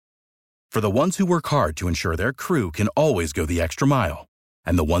For the ones who work hard to ensure their crew can always go the extra mile,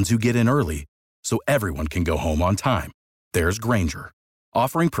 and the ones who get in early so everyone can go home on time, there's Grainger,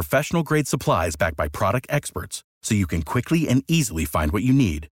 offering professional-grade supplies backed by product experts so you can quickly and easily find what you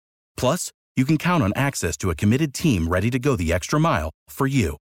need. Plus, you can count on access to a committed team ready to go the extra mile for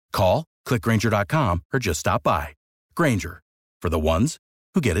you. Call, click Grainger.com, or just stop by. Grainger, for the ones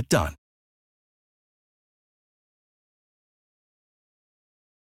who get it done.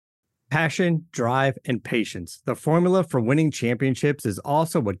 Passion, drive, and patience. The formula for winning championships is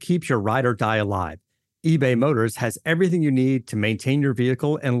also what keeps your ride or die alive. eBay Motors has everything you need to maintain your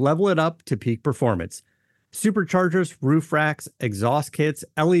vehicle and level it up to peak performance. Superchargers, roof racks, exhaust kits,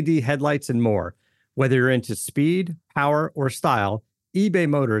 LED headlights, and more. Whether you're into speed, power, or style, eBay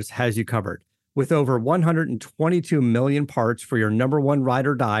Motors has you covered. With over 122 million parts for your number one ride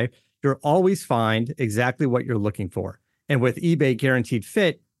or die, you'll always find exactly what you're looking for. And with eBay Guaranteed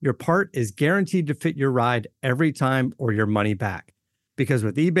Fit, your part is guaranteed to fit your ride every time or your money back. Because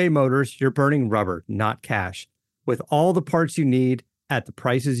with eBay Motors, you're burning rubber, not cash. With all the parts you need at the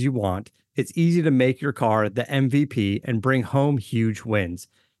prices you want, it's easy to make your car the MVP and bring home huge wins.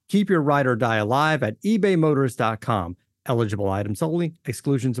 Keep your ride or die alive at ebaymotors.com. Eligible items only.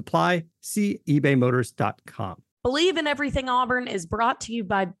 Exclusions apply. See ebaymotors.com. Believe in Everything Auburn is brought to you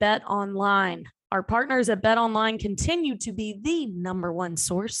by Bet Online. Our partners at Bet Online continue to be the number one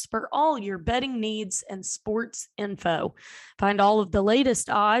source for all your betting needs and sports info. Find all of the latest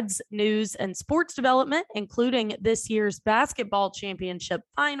odds, news, and sports development, including this year's basketball championship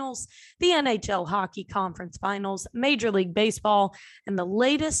finals, the NHL Hockey Conference Finals, Major League Baseball, and the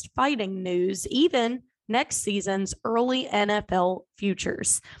latest fighting news, even next season's early NFL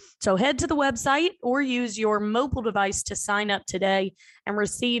futures. So head to the website or use your mobile device to sign up today and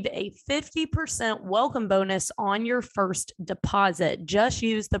receive a 50% welcome bonus on your first deposit. Just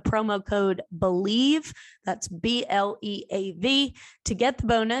use the promo code BELIEVE, that's BLEAV, to get the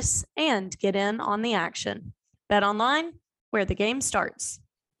bonus and get in on the action. Bet Online, where the game starts.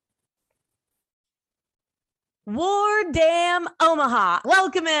 War Damn Omaha.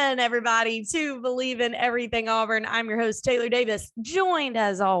 Welcome in, everybody, to Believe in Everything Auburn. I'm your host, Taylor Davis, joined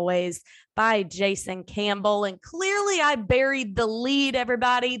as always by Jason Campbell. And clearly I buried the lead,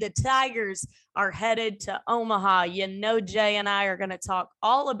 everybody. The Tigers are headed to Omaha. You know, Jay and I are going to talk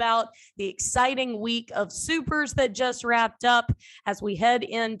all about the exciting week of Supers that just wrapped up as we head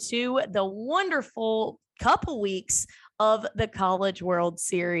into the wonderful couple weeks of the College World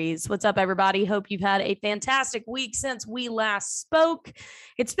Series. What's up, everybody? Hope you've had a fantastic week since we last spoke.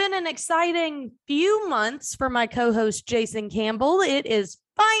 It's been an exciting few months for my co-host, Jason Campbell. It is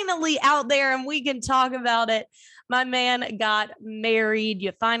finally out there and we can talk about it. My man got married.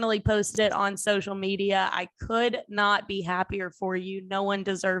 You finally posted it on social media. I could not be happier for you. No one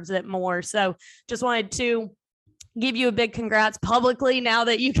deserves it more. So just wanted to give you a big congrats publicly now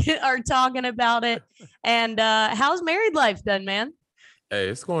that you are talking about it. And how's married life been, man? Hey,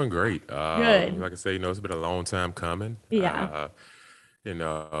 it's going great. Good. Like I say, it's been a long time coming. Yeah.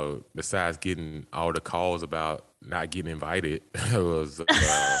 Besides getting all the calls about not getting invited, it was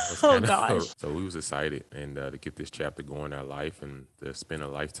oh gosh. So we was excited and to get this chapter going in our life and to spend a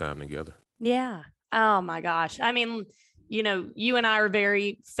lifetime together. Yeah. Oh my gosh. I mean, you and I are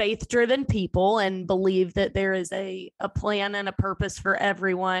very faith-driven people and believe that there is a plan and a purpose for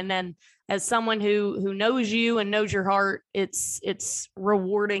everyone. And as someone who knows you and knows your heart, it's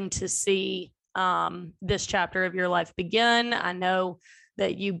rewarding to see this chapter of your life begin. I know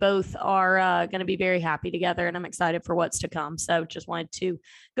that you both are going to be very happy together, and I'm excited for what's to come. So just wanted to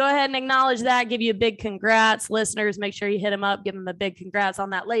go ahead and acknowledge that, give you a big congrats. Listeners, make sure you hit him up, give him a big congrats on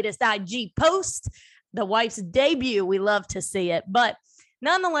that latest IG post. The wife's debut. We love to see it. But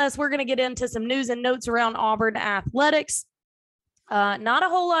nonetheless, we're going to get into some news and notes around Auburn athletics. Not a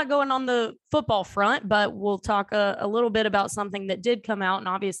whole lot going on the football front, but we'll talk a little bit about something that did come out. And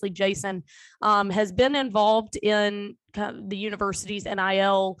obviously, Jason has been involved in the university's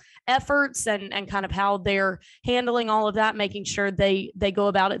NIL efforts and kind of how they're handling all of that, making sure they go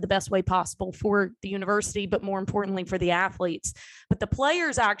about it the best way possible for the university, but more importantly for the athletes. But the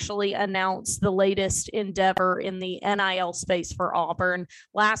players actually announced the latest endeavor in the NIL space for Auburn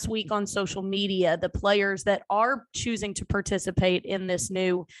last week on social media. The players that are choosing to participate in this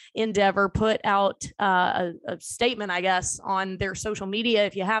new endeavor put out a statement, I guess, on their social media.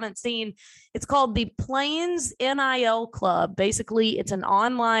 If you haven't seen, it's called the Plains NIL Club. Basically, it's an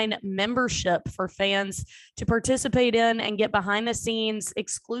online membership for fans to participate in and get behind the scenes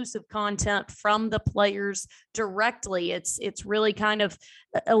exclusive content from the players directly. It's really kind of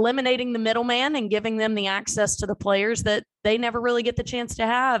eliminating the middleman and giving them the access to the players that they never really get the chance to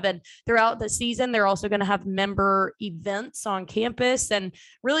have. And throughout the season, they're also going to have member events on campus and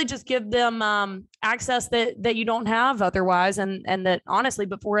really just give them access that you don't have otherwise. And that honestly,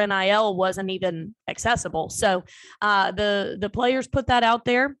 before NIL wasn't even accessible. So the players put that out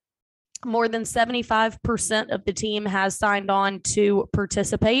there. More than 75% of the team has signed on to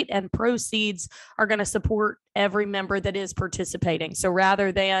participate, and proceeds are going to support every member that is participating. So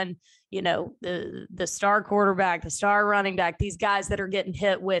rather than, the star quarterback, the star running back, these guys that are getting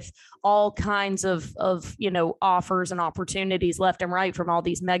hit with all kinds of offers and opportunities left and right from all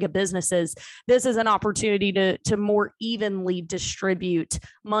these mega businesses, this is an opportunity to more evenly distribute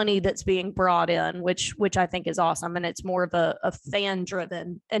money that's being brought in, which I think is awesome. And it's more of a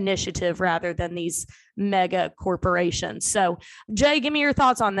fan-driven initiative rather than these mega corporations. So Jay, give me your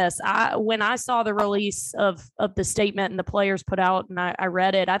thoughts on this. When I saw the release of the statement and the players put out and I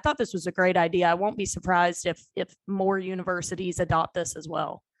read it, I thought this was a great idea. I won't be surprised if more universities adopt this as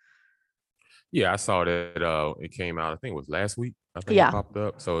well. Yeah, I saw that it came out, I think it was last week. I think it popped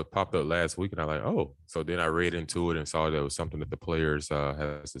up. So it popped up last week and I'm like, oh, so then I read into it and saw that it was something that the players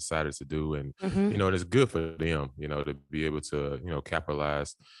has decided to do. And, and it's good for them, to be able to,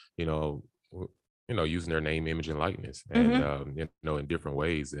 capitalize, using their name, image, and likeness, and in different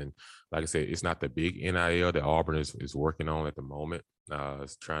ways. And like I said, it's not the big NIL that Auburn is working on at the moment.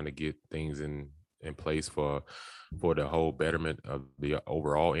 It's trying to get things in place for the whole betterment of the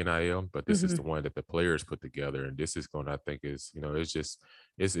overall NIL. But this is the one that the players put together, and this is going to, I think,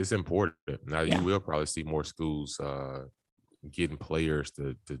 it's important. Now you will probably see more schools getting players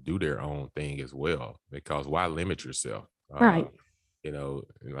to do their own thing as well, because why limit yourself? Right.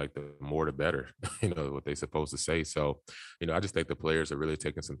 Like the more the better, what they're supposed to say. So, I just think the players are really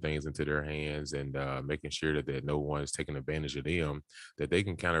taking some things into their hands and making sure that no one is taking advantage of them, that they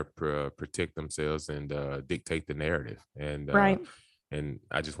can kind of protect themselves and dictate the narrative. And right. And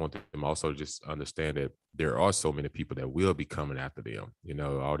I just want them also just understand that there are so many people that will be coming after them.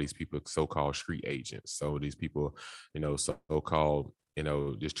 All these people, so-called street agents. So these people, so-called,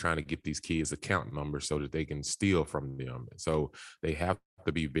 just trying to get these kids' account numbers so that they can steal from them. So they have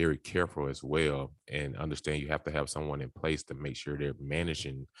to be very careful as well and understand you have to have someone in place to make sure they're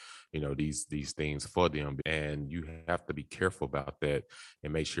managing, these things for them. And you have to be careful about that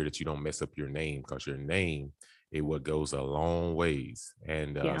and make sure that you don't mess up your name, because your name is what goes a long ways.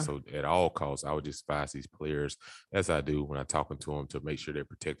 And so at all costs, I would just advise these players, as I do when I'm talking to them, to make sure they're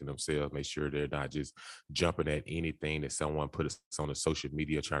protecting themselves, make sure they're not just jumping at anything that someone puts on the social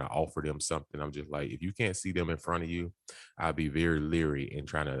media trying to offer them something. I'm just like, if you can't see them in front of you, I'll be very leery in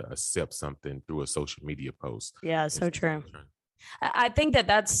trying to accept something through a social media post. Yeah, so true. I think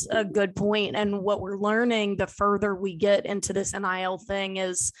that's a good point. And what we're learning the further we get into this NIL thing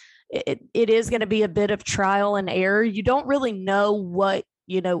is it is going to be a bit of trial and error. You don't really know what,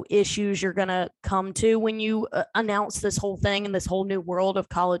 issues you're going to come to when you announce this whole thing in this whole new world of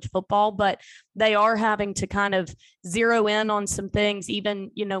college football, but they are having to kind of zero in on some things,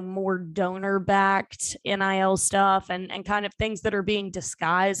 even, more donor backed NIL stuff and kind of things that are being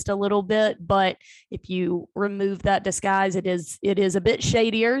disguised a little bit. But if you remove that disguise, it is a bit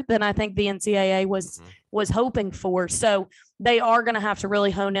shadier than I think the NCAA was hoping for. So they are going to have to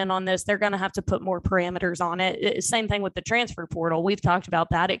really hone in on this. They're going to have to put more parameters on it. Same thing with the transfer portal. We've talked about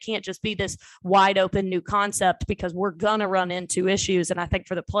that. It can't just be this wide open new concept, because we're going to run into issues. And I think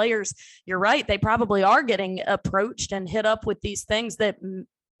for the players, you're right. They probably are getting approached and hit up with these things that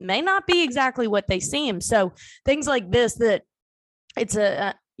may not be exactly what they seem. So things like this, that it's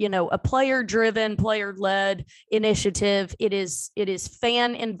a player-driven, player-led initiative. It is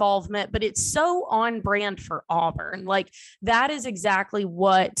fan involvement, but it's so on brand for Auburn. Like, that is exactly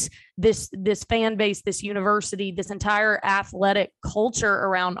what this fan base, this university, this entire athletic culture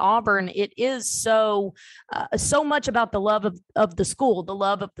around Auburn, it is so much about the love of the school, the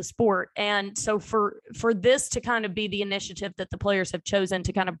love of the sport. And so for this to kind of be the initiative that the players have chosen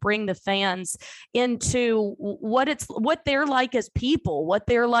to kind of bring the fans into what they're like as people, what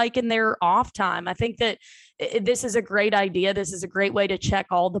they're like in their off time, I think that this is a great idea. This is a great way to check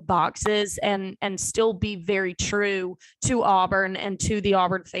all the boxes and still be very true to Auburn and to the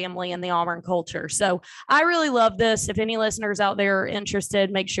Auburn family and the Auburn culture. So I really love this. If any listeners out there are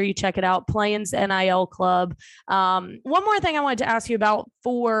interested, make sure you check it out. Plains NIL Club. One more thing I wanted to ask you about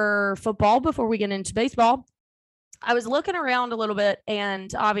for football before we get into baseball. I was looking around a little bit,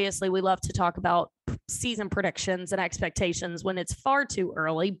 and obviously we love to talk about season predictions and expectations when it's far too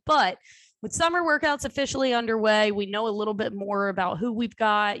early, but with summer workouts officially underway, we know a little bit more about who we've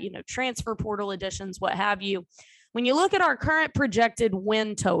got, transfer portal additions, what have you. when you look at our current projected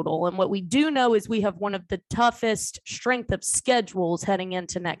win total, and what we do know is we have one of the toughest strength of schedules heading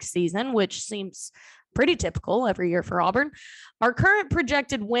into next season, which seems pretty typical every year for Auburn. Our current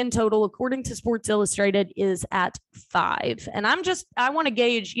projected win total, according to Sports Illustrated, is at 5. And I want to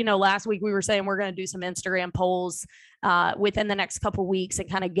gauge, last week we were saying we're going to do some Instagram polls within the next couple of weeks and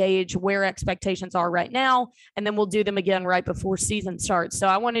kind of gauge where expectations are right now. And then we'll do them again right before season starts. So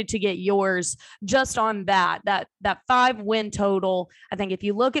I wanted to get yours just on that 5 win total. I think if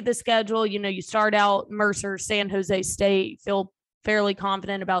you look at the schedule, you start out Mercer, San Jose State, feel fairly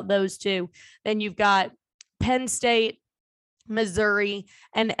confident about those two. Then you've got Penn State, Missouri,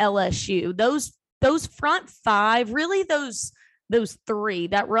 and LSU. Those front 5, really those 3,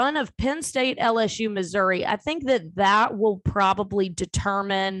 that run of Penn State, LSU, Missouri, I think that will probably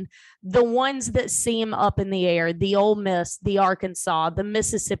determine the ones that seem up in the air, the Ole Miss, the Arkansas, the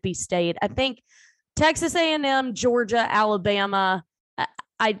Mississippi State. I think Texas A&M, Georgia, Alabama,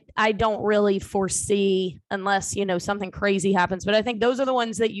 I don't really foresee, unless, something crazy happens, but I think those are the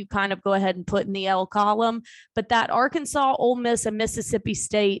ones that you kind of go ahead and put in the L column. But that Arkansas, Ole Miss, and Mississippi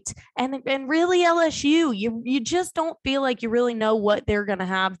State, and really LSU, you just don't feel like you really know what they're going to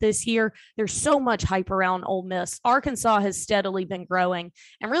have this year. There's so much hype around Ole Miss. Arkansas has steadily been growing,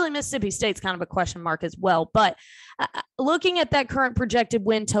 and really Mississippi State's kind of a question mark as well. But looking at that current projected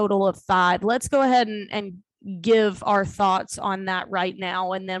win total of 5, let's go ahead and give our thoughts on that right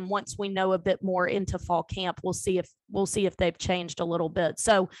now, and then once we know a bit more into fall camp, we'll see if they've changed a little bit.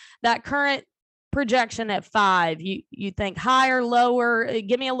 So that current projection at 5, you think higher, lower?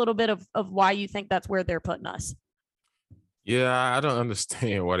 Give me a little bit of why you think that's where they're putting us. Yeah, I don't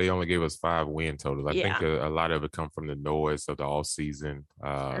understand why they only gave us 5 win totals. I think a lot of it come from the noise of the all season,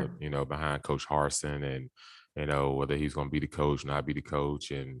 behind Coach Harsin, and whether he's going to be the coach, not be the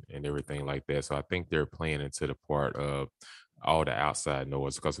coach, and everything like that. So I think they're playing into the part of all the outside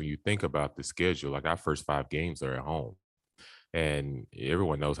noise, because when you think about the schedule, like our first 5 games are at home, and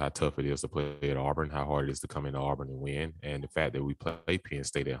everyone knows how tough it is to play at Auburn, how hard it is to come into Auburn and win. And the fact that we play Penn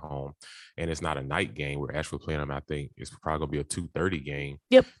State at home, and it's not a night game, we're actually playing them, I think it's probably going to be a 2:30 game.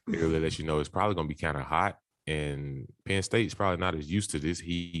 Yep. Clearly that it's probably going to be kind of hot, and Penn State's probably not as used to this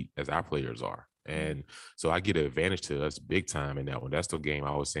heat as our players are. And so I get an advantage to us big time in that one. That's the game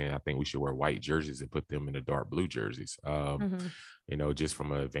I was saying I think we should wear white jerseys and put them in the dark blue jerseys, just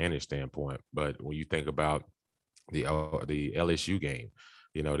from an advantage standpoint. But when you think about the LSU game,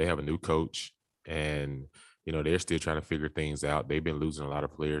 they have a new coach, and they're still trying to figure things out. They've been losing a lot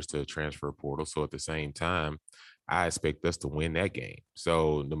of players to transfer portal. So at the same time, I expect us to win that game.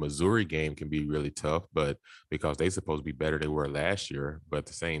 So the Missouri game can be really tough, but because they're supposed to be better than they were last year. But at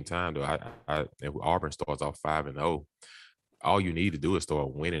the same time, though, if Auburn starts off 5-0, all you need to do is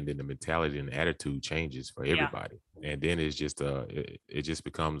start winning, then the mentality and the attitude changes for everybody. And then it's just it just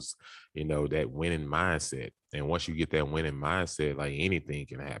becomes, that winning mindset. And once you get that winning mindset, like anything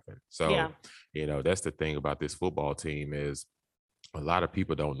can happen. So, that's the thing about this football team is a lot of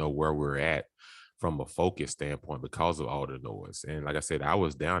people don't know where we're at from a focus standpoint because of all the noise. And like I said, I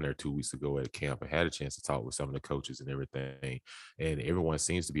was down there 2 weeks ago at camp and had a chance to talk with some of the coaches and everything. And everyone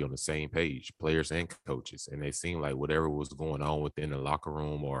seems to be on the same page, players and coaches. And they seem like whatever was going on within the locker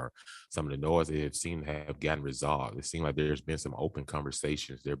room or some of the noise, it seemed to have gotten resolved. It seemed like there's been some open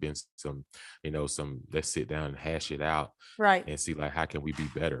conversations. There have been some, let's sit down and hash it out. Right. And see, like, how can we be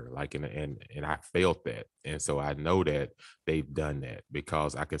better? Like, and I felt that. And so I know that they've done that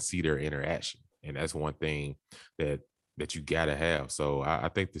because I can see their interaction. And that's one thing that you got to have. So I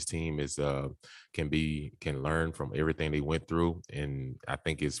think this team is can learn from everything they went through. And I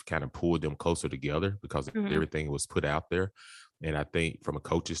think it's kind of pulled them closer together because everything was put out there. And I think from a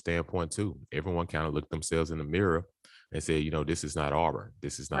coach's standpoint, too, everyone kind of looked themselves in the mirror and said, this is not Auburn.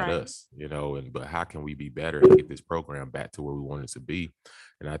 This is not us, but how can we be better and get this program back to where we want it to be?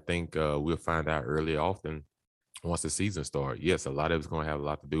 And I think we'll find out early often once the season starts. Yes, a lot of it's going to have a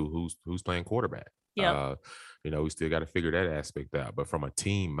lot to do who's playing quarterback. Yeah. We still got to figure that aspect out. But from a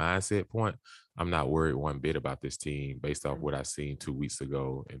team mindset point, I'm not worried one bit about this team based off what I seen 2 weeks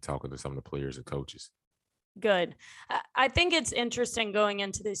ago and talking to some of the players and coaches. Good. I think it's interesting going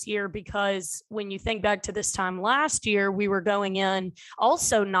into this year because when you think back to this time last year, we were going in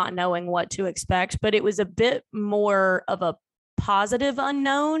also not knowing what to expect, but it was a bit more of a positive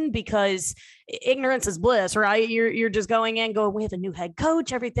unknown because ignorance is bliss, right? You're just going in going, we have a new head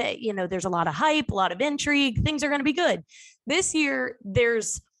coach, everything, there's a lot of hype, a lot of intrigue, things are going to be good. This year,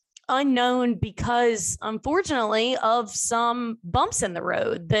 there's unknown because, unfortunately, of some bumps in the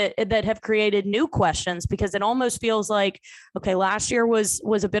road that have created new questions, because it almost feels like, okay, last year was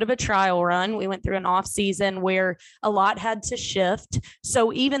a bit of a trial run. We went through an off season where a lot had to shift.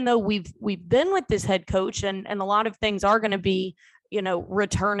 So even though we've been with this head coach and a lot of things are going to be,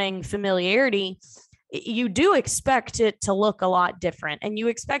 returning familiarity, you do expect it to look a lot different, and you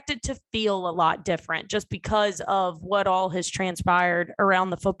expect it to feel a lot different just because of what all has transpired around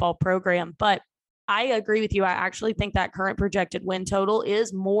the football program. But I agree with you. I actually think that current projected win total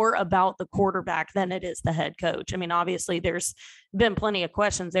is more about the quarterback than it is the head coach. I mean, obviously there's been plenty of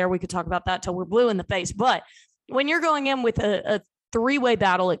questions there. We could talk about that till we're blue in the face, but when you're going in with a three-way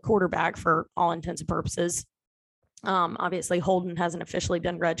battle at quarterback for all intents and purposes, obviously Holden hasn't officially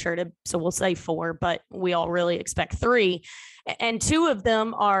been redshirted, so we'll say 4, but we all really expect 3. And 2 of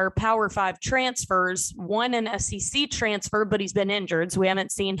them are Power 5 transfers, one an SEC transfer, but he's been injured, so we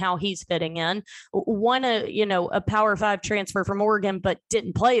haven't seen how he's fitting in. One, a Power 5 transfer from Oregon, but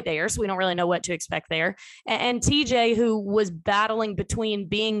didn't play there, so we don't really know what to expect there. And TJ, who was battling between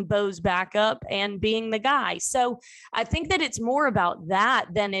being Bo's backup and being the guy. So I think that it's more about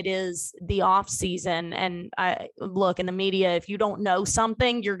that than it is the off season. And I look, in the media, if you don't know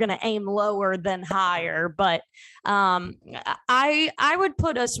something, you're going to aim lower than higher. But I would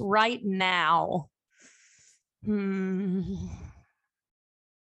put us right now.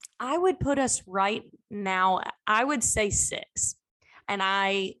 I would put us right now. I would say 6. And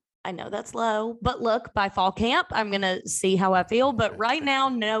I know that's low, but look, by fall camp, I'm going to see how I feel. But right now,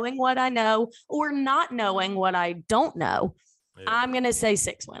 knowing what I know or not knowing what I don't know, I'm going to say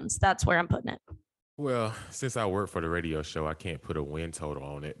 6 wins. That's where I'm putting it. Well, since I work for the radio show, I can't put a win total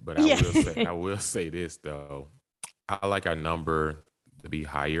on it, but I will say this though. I like our number to be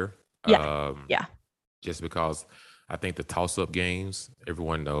higher. Just because I think the toss-up games,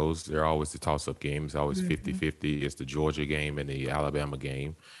 everyone knows they're always the toss-up games, always 50-50. It's the Georgia game and the Alabama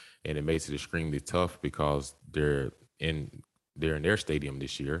game, and it makes it extremely tough because they're in their stadium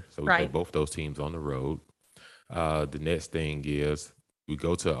this year. So we play both those teams on the road. The next thing is we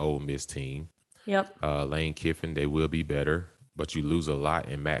go to an Ole Miss team. Yep. Lane Kiffin, they will be better, but you lose a lot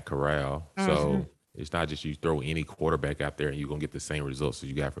in Matt Corral. So it's not just you throw any quarterback out there and you're going to get the same results as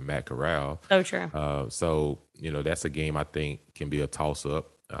you got from Matt Corral. So true. So, that's a game I think can be a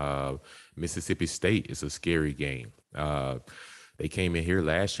toss-up. Mississippi State is a scary game. They came in here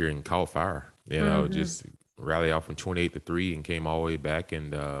last year and caught fire, just rallied off from 28-3 and came all the way back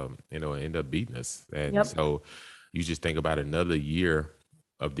and, ended up beating us. And so you just think about another year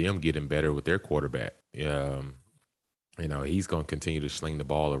of them getting better with their quarterback. He's going to continue to sling the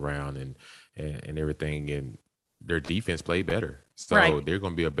ball around and everything, and their defense play better. So they're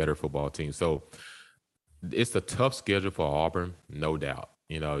going to be a better football team. So it's a tough schedule for Auburn, no doubt.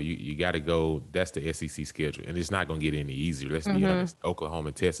 You got to go. That's the SEC schedule, and it's not going to get any easier. Let's be honest. Oklahoma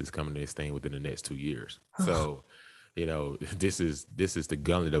and Texas coming to this thing within the next 2 years. So, this is the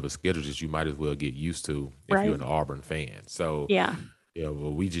gauntlet of a schedule that you might as well get used to if you're an Auburn fan. So,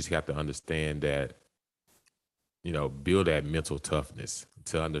 we just have to understand that, build that mental toughness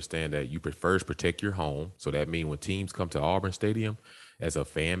to understand that you first protect your home. So that means when teams come to Auburn Stadium as a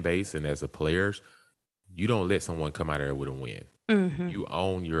fan base and as a players, you don't let someone come out there with a win. You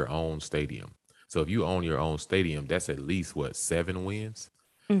own your own stadium. So if you own your own stadium, that's at least 7 wins.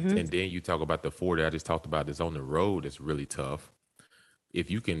 And then you talk about the 4 that I just talked about that's on the road. That's really tough. If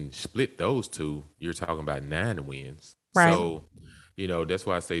you can split those 2, you're talking about 9 wins. So, that's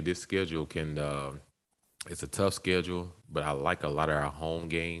why I say this schedule it's a tough schedule, but I like a lot of our home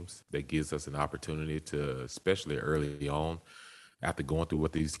games that gives us an opportunity to, especially early on, after going through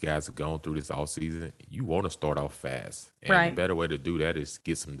what these guys have gone through this offseason, you want to start off fast. And the better way to do that is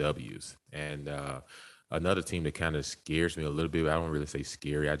get some W's. And another team that kind of scares me a little bit, I don't really say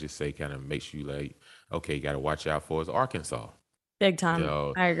scary, I just say kind of makes you like, okay, you got to watch out for is Arkansas. Big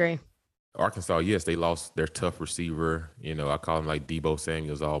time. I agree. Arkansas, yes, they lost their tough receiver. I call him like Debo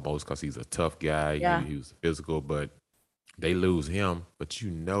Samuels almost because he's a tough guy. Yeah. He was physical, but they lose him. But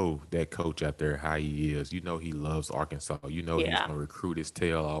that coach out there, how he is. He loves Arkansas. He's going to recruit his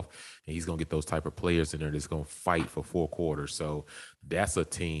tail off, and he's going to get those type of players in there that's going to fight for 4 quarters. So that's a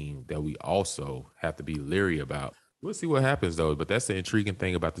team that we also have to be leery about. We'll see what happens, though. But that's the intriguing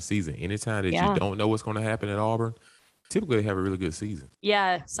thing about the season. Anytime that you don't know what's going to happen at Auburn, typically they have a really good season.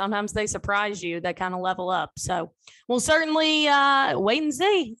 Yeah, sometimes they surprise you. They kind of level up. So we'll certainly wait and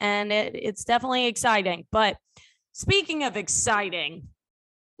see. And it's definitely exciting. But speaking of exciting,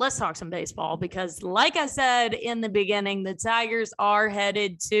 let's talk some baseball, because like I said in the beginning, the Tigers are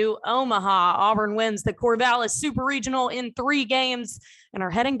headed to Omaha. Auburn wins the Corvallis Super Regional in 3 games and are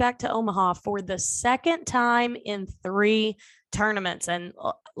heading back to Omaha for the second time in 3 tournaments. And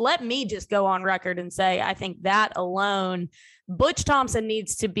let me just go on record and say, I think that alone, Butch Thompson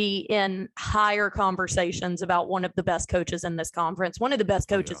needs to be in higher conversations about one of the best coaches in this conference, one of the best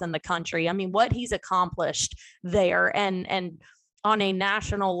coaches in the country. I mean, what he's accomplished there and on a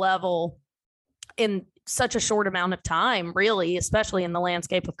national level in such a short amount of time, really, especially in the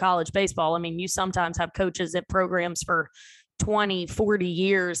landscape of college baseball. I mean, you sometimes have coaches at programs for 20, 40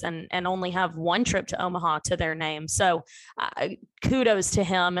 years and only have 1 trip to Omaha to their name. So kudos to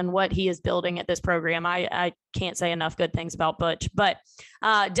him and what he is building at this program. I can't say enough good things about Butch, but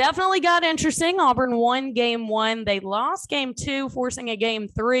definitely got interesting. Auburn won game 1. They lost game 2, forcing a game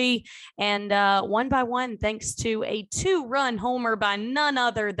 3, and 1-1 thanks to a 2-run homer by none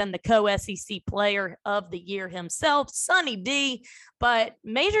other than the co-SEC player of the year himself, Sonny D. But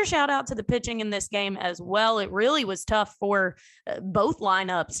major shout out to the pitching in this game as well. It really was tough for both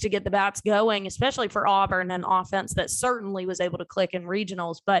lineups to get the bats going, especially for Auburn, an offense that certainly was able to click in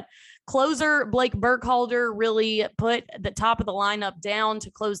regionals. But closer Blake Burkhalter really put the top of the lineup down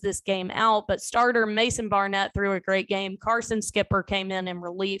to close this game out. But starter Mason Barnett threw a great game. Carson Skipper came in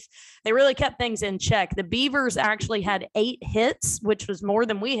relief. They really kept things in check. The Beavers actually had 8 hits, which was more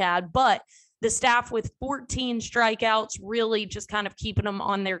than we had, but the staff with 14 strikeouts really just kind of keeping them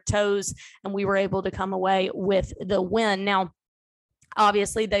on their toes, and we were able to come away with the win. Now,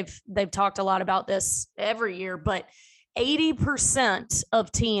 obviously, they've talked a lot about this every year, but 80%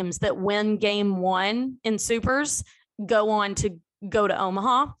 of teams that win game 1 in Supers go on to go to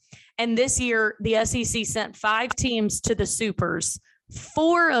Omaha. And this year, the SEC sent 5 teams to the Supers.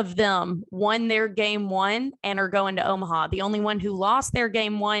 4 of them won their game 1 and are going to Omaha. The only one who lost their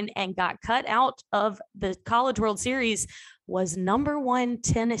game 1 and got cut out of the College World Series was number 1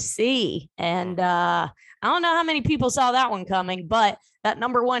 Tennessee. And I don't know how many people saw that one coming, but that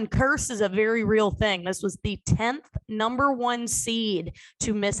number 1 curse is a very real thing. This was the 10th number 1 seed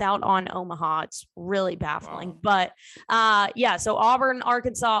to miss out on Omaha. It's really baffling. Wow. But yeah, so Auburn,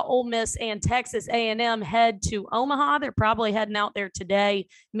 Arkansas, Ole Miss, and Texas A&M head to Omaha. They're probably heading out there today.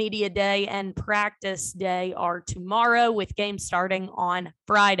 Media day and practice day are tomorrow, with games starting on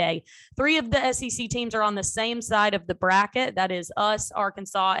Friday. 3 of the SEC teams are on the same side of the bracket. That is us,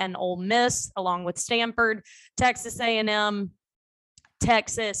 Arkansas, and Ole Miss, along with Stanford. Texas A&M,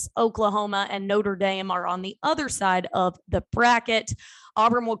 Texas, Oklahoma, and Notre Dame are on the other side of the bracket.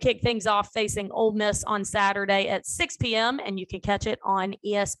 Auburn will kick things off facing Ole Miss on Saturday at 6 p.m., and you can catch it on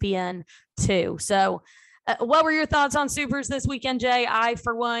ESPN2. So what were your thoughts on Supers this weekend, Jay? I,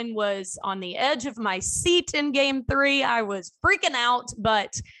 for one, was on the edge of my seat in game 3. I was freaking out,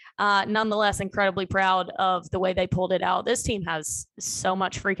 but nonetheless, incredibly proud of the way they pulled it out. This team has so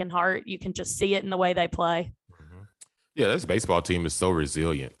much freaking heart. You can just see it in the way they play. Yeah, this baseball team is so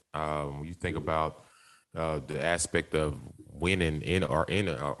resilient. When you think about the aspect of winning in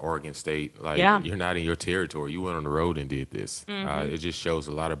Oregon State, like you're not in your territory. You went on the road and did this. It just shows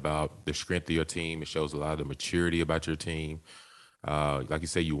a lot about the strength of your team. It shows a lot of the maturity about your team. Like you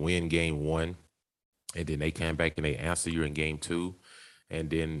say, you win game 1, and then they came back and they answer you in game 2, and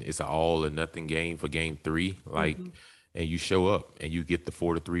then it's an all or nothing game for game 3. Like, and you show up and you get the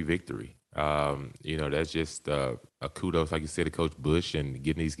 4-3 victory. That's just a kudos, like you said, to Coach Bush and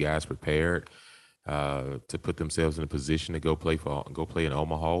getting these guys prepared to put themselves in a position to go play in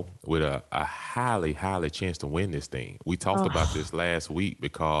Omaha with a highly chance to win this thing. We talked about this last week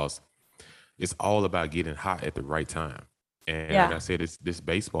because it's all about getting hot at the right time. And like I said, this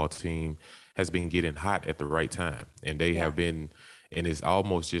baseball team has been getting hot at the right time, and they have been, and it's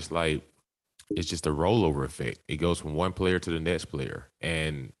almost just like, it's just a rollover effect. It goes from one player to the next player,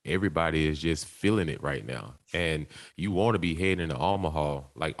 and everybody is just feeling it right now. And you want to be heading to Omaha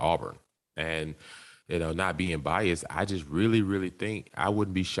like Auburn. And, not being biased, I just really, really think I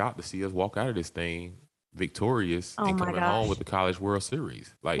wouldn't be shocked to see us walk out of this thing victorious and coming home with the College World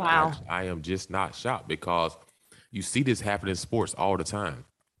Series. Like, wow. I am just not shocked, because you see this happen in sports all the time.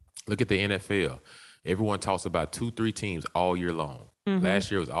 Look at the NFL. Everyone talks about 2-3 teams all year long. Last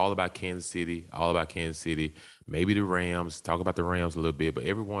year was all about Kansas City, maybe the Rams, talk about the Rams a little bit, but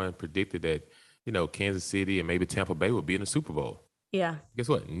everyone predicted that, Kansas City and maybe Tampa Bay would be in the Super Bowl. Yeah. Guess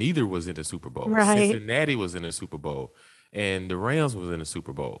what? Neither was in the Super Bowl. Right. Cincinnati was in the Super Bowl, and the Rams was in the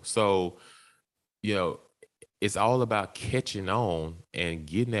Super Bowl. So, it's all about catching on and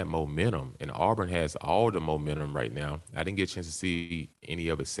getting that momentum. And Auburn has all the momentum right now. I didn't get a chance to see any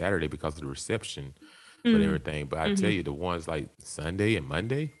of it Saturday because of the reception. with everything. But I tell you, the ones like Sunday and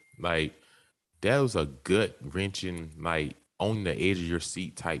Monday, like that was a gut wrenching, like on the edge of your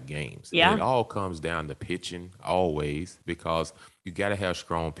seat type games. And Yeah. it all comes down to pitching always, because you got to have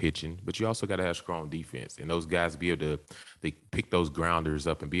strong pitching, but you also got to have strong defense. And those guys be able to they pick those grounders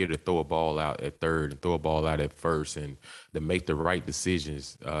up and be able to throw a ball out at third and throw a ball out at first and to make the right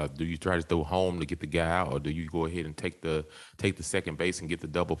decisions. Do you try to throw home to get the guy out, or do you go ahead and take the second base and get the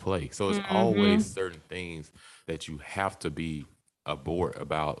double play? So it's always certain things that you have to be aboard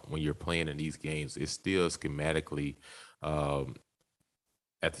about when you're playing in these games. It's still schematically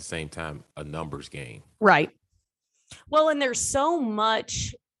at the same time a numbers game. Right. Well, and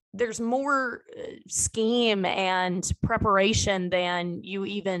there's more scheme and preparation than you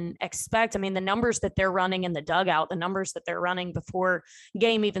even expect. I mean, the numbers that they're running in the dugout, the numbers that they're running before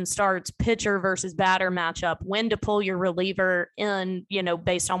game even starts, pitcher versus batter matchup, when to pull your reliever in,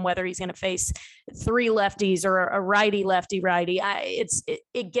 based on whether he's going to face 3 lefties or a righty.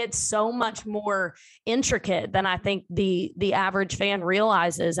 It gets so much more intricate than I think the average fan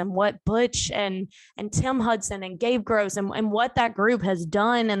realizes, and what Butch and Tim Hudson and Gabe Gross and what that group has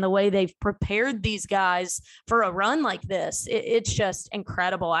done and the way they've prepared these guys for a run like this. It's just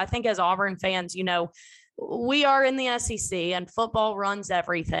incredible. I think as Auburn fans, we are in the SEC and football runs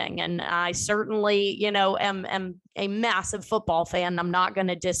everything. And I certainly, am a massive football fan. I'm not going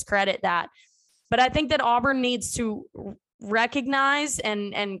to discredit that. But I think that Auburn needs to recognize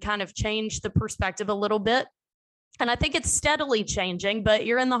and kind of change the perspective a little bit. And I think it's steadily changing, but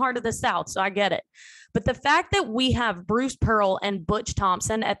you're in the heart of the South, so I get it. But the fact that we have Bruce Pearl and Butch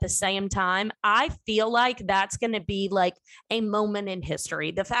Thompson at the same time, I feel like that's going to be like a moment in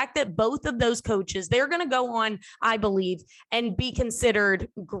history. The fact that both of those coaches, they're going to go on, I believe, and be considered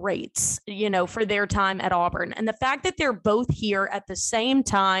greats, for their time at Auburn. And the fact that they're both here at the same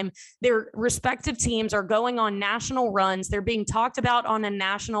time, their respective teams are going on national runs. They're being talked about on a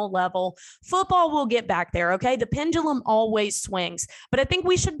national level. Football will get back there, okay? The pendulum always swings. But I think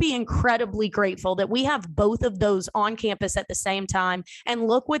we should be incredibly grateful that we have both of those on campus at the same time, and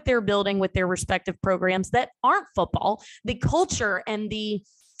look what they're building with their respective programs that aren't football. The culture and the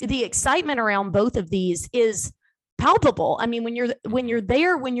excitement around both of these is palpable. I mean, when you're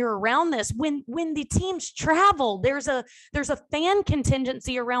there, when you're around this, when the teams travel, there's a fan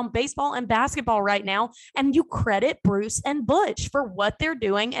contingency around baseball and basketball right now. And you credit Bruce and Butch for what they're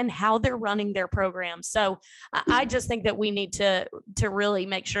doing and how they're running their programs. So I just think that we need to really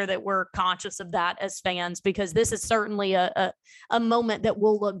make sure that we're conscious of that as fans, because this is certainly a moment that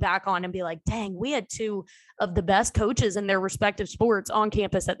we'll look back on and be like, dang, we had 2 of the best coaches in their respective sports on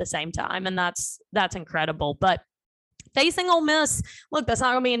campus at the same time. And that's incredible. But facing Ole Miss, look, that's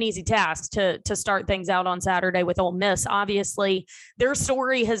not going to be an easy task to start things out on Saturday with Ole Miss. Obviously, their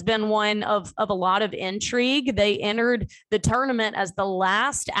story has been one of a lot of intrigue. They entered the tournament as the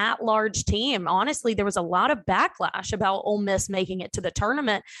last at-large team. Honestly, there was a lot of backlash about Ole Miss making it to the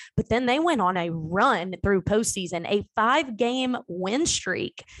tournament, but then they went on a run through postseason, a 5-game win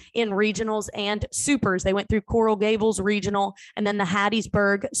streak in regionals and supers. They went through Coral Gables Regional and then the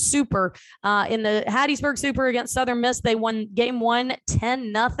Hattiesburg Super. In the Hattiesburg Super against Southern Miss, they won game 1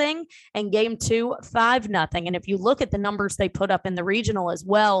 10-0 and game 2 5-0. And if you look at the numbers they put up in the regional as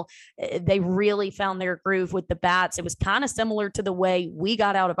well, they really found their groove with the bats. It was kind of similar to the way we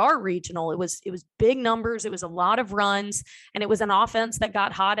got out of our regional. It was big numbers. It was a lot of runs, and it was an offense that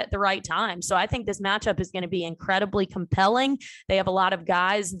got hot at the right time. So I think this matchup is going to be incredibly compelling. They have a lot of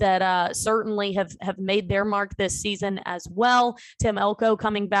guys that certainly have made their mark this season as well. Tim Elko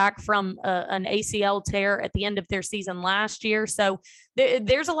coming back from an ACL tear at the end of their season last year. So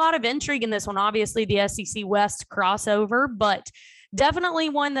there's a lot of intrigue in this one. Obviously, the SEC West crossover, but definitely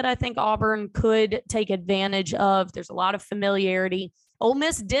one that I think Auburn could take advantage of. There's a lot of familiarity. Ole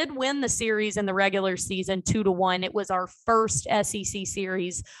Miss did win the series in the regular season 2-1. It was our first SEC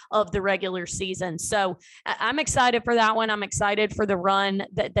series of the regular season. So I'm excited for that one. I'm excited for the run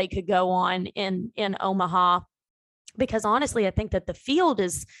that they could go on in Omaha, because honestly, I think that the field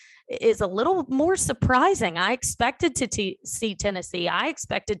is a little more surprising. I expected to see Tennessee. I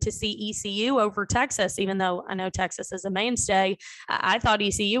expected to see ECU over Texas, even though I know Texas is a mainstay. I thought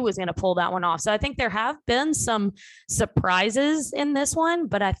ECU was going to pull that one off. So I think there have been some surprises in this one,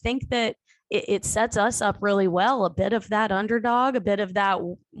 but I think that it sets us up really well. A bit of that underdog, a bit of that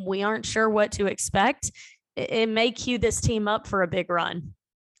we aren't sure what to expect. It may cue this team up for a big run.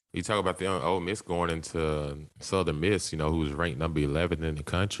 You talk about the Ole Miss going into Southern Miss, who's ranked number 11 in the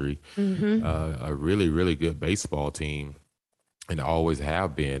country, a really, really good baseball team, and always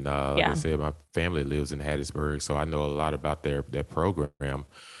have been. Like I said, my family lives in Hattiesburg, so I know a lot about their program.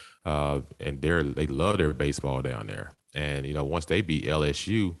 and they love their baseball down there. And once they beat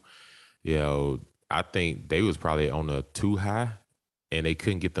LSU, I think they was probably on a too high, and they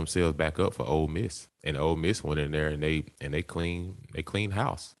couldn't get themselves back up for Ole Miss. And Ole Miss went in there and they cleaned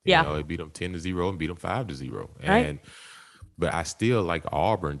house. They beat them 10-0 and beat them 5-0. Right. But I still like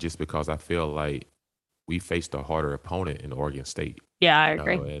Auburn just because I feel like we faced a harder opponent in Oregon State. Yeah, I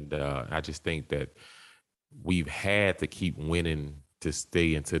agree. And I just think that we've had to keep winning to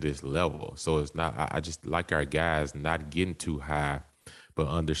stay into this level. So it's not, I just like our guys not getting too high, but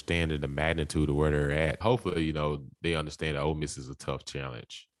understanding the magnitude of where they're at. Hopefully, they understand that Ole Miss is a tough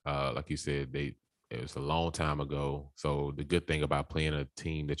challenge. Like you said, it was a long time ago. So the good thing about playing a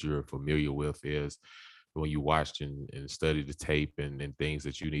team that you're familiar with is when you watched and study the tape and things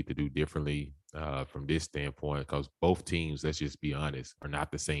that you need to do differently from this standpoint, because both teams, let's just be honest, are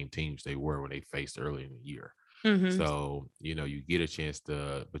not the same teams they were when they faced early in the year. Mm-hmm. So, you get a chance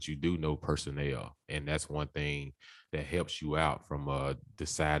but you do know personnel. And that's one thing that helps you out from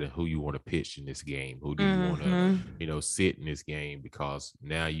deciding who you want to pitch in this game. Who do you want to, sit in this game? Because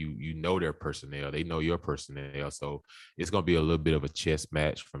now you know their personnel. They know your personnel. So it's going to be a little bit of a chess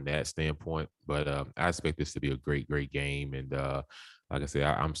match from that standpoint. But I expect this to be a great, great game. And like I said,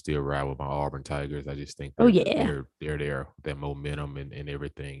 I'm still riding with my Auburn Tigers. I just think they're there, that momentum and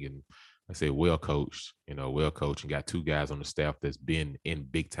everything. And I say well coached, and got two guys on the staff that's been in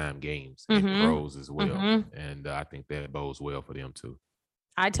big time games and pros as well. And I think that bodes well for them too.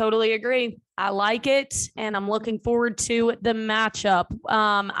 I totally agree. I like it, and I'm looking forward to the matchup.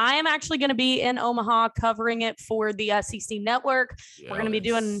 I am actually going to be in Omaha covering it for the SEC Network. Yes. We're going to be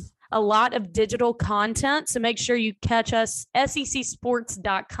doing a lot of digital content, so make sure you catch us,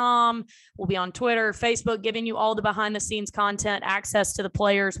 secsports.com. We'll be on Twitter, Facebook, giving you all the behind the scenes content, access to the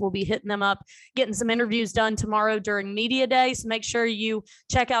players. We'll be hitting them up, getting some interviews done tomorrow during media day. So make sure you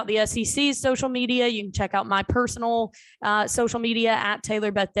check out the SEC's social media. You can check out my personal social media at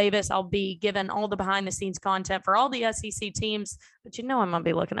Taylor Beth Davis. I'll be giving all the behind the scenes content for all the SEC teams, but I'm going to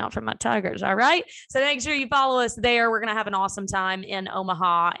be looking out for my Tigers. All right. So make sure you follow us there. We're going to have an awesome time in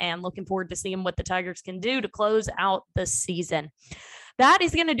Omaha, and looking forward to seeing what the Tigers can do to close out the season. That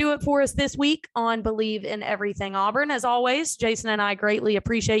is going to do it for us this week on Believe in Everything Auburn. As always, Jason and I greatly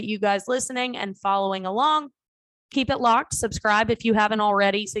appreciate you guys listening and following along. Keep it locked. Subscribe if you haven't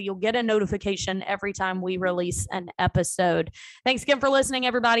already, so you'll get a notification every time we release an episode. Thanks again for listening,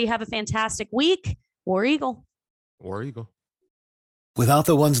 everybody. Have a fantastic week. War Eagle. War Eagle. Without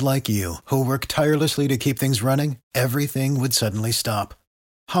the ones like you, who work tirelessly to keep things running, everything would suddenly stop.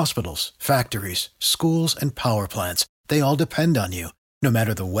 Hospitals, factories, schools, and power plants, they all depend on you. No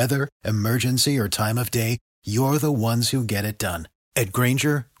matter the weather, emergency, or time of day, you're the ones who get it done. At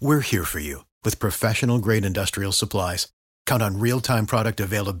Grainger, we're here for you with professional-grade industrial supplies. Count on real-time product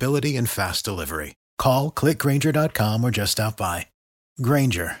availability and fast delivery. Call, click Grainger.com, or just stop by.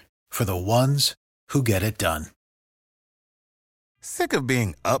 Grainger, for the ones who get it done. Sick of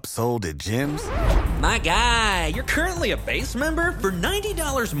being upsold at gyms? My guy, you're currently a base member? For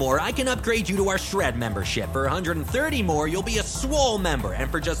 $90 more, I can upgrade you to our Shred membership. For $130 more, you'll be a Swole member. And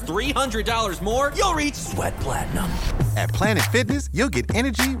for just $300 more, you'll reach Sweat Platinum. At Planet Fitness, you'll get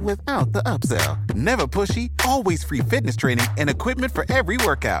energy without the upsell. Never pushy, always free fitness training and equipment for every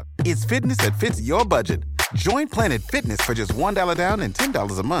workout. It's fitness that fits your budget. Join Planet Fitness for just $1 down and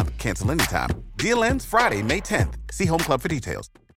 $10 a month. Cancel anytime. Deal ends Friday, May 10th. See Home Club for details.